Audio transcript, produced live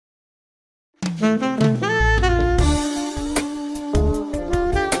What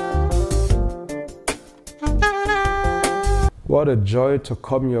a joy to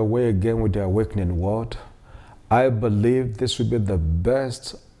come your way again with the awakening word. I believe this will be the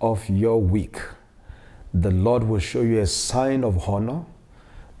best of your week. The Lord will show you a sign of honor.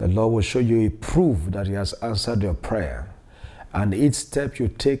 The Lord will show you a proof that He has answered your prayer. And each step you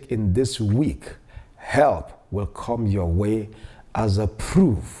take in this week, help will come your way as a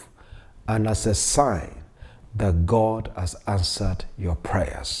proof and as a sign that God has answered your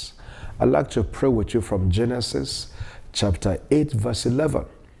prayers. I'd like to pray with you from Genesis chapter 8, verse 11.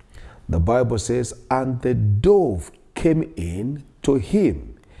 The Bible says, "And the dove came in to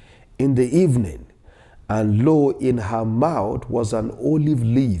him in the evening, and lo, in her mouth was an olive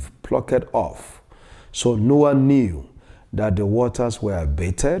leaf plucked off. So Noah knew that the waters were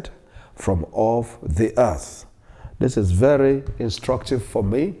abated from off the earth." This is very instructive for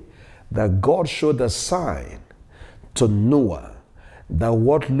me, that God showed a sign to Noah that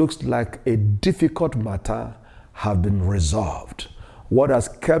what looks like a difficult matter have been resolved. What has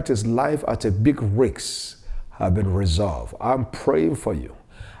kept his life at a big risk have been resolved. I'm praying for you.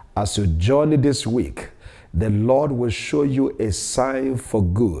 As you journey this week, the Lord will show you a sign for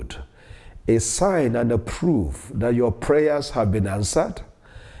good, a sign and a proof that your prayers have been answered,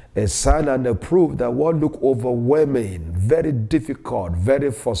 a sign and a proof that what looked overwhelming, very difficult, very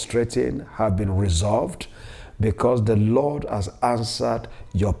frustrating have been resolved, because the Lord has answered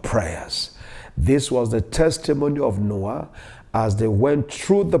your prayers. This was the testimony of Noah as they went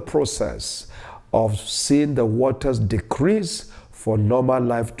through the process of seeing the waters decrease for normal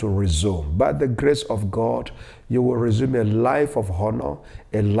life to resume. By the grace of God, you will resume a life of honor,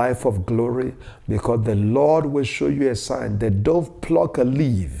 a life of glory, because the Lord will show you a sign. The dove plucked a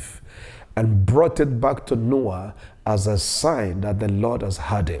leaf and brought it back to Noah as a sign that the Lord has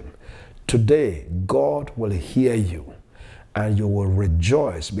heard him. Today, God will hear you, and you will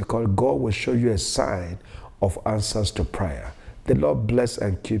rejoice because God will show you a sign of answers to prayer. The Lord bless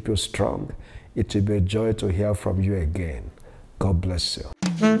and keep you strong. It will be a joy to hear from you again. God bless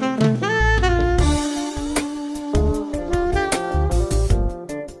you.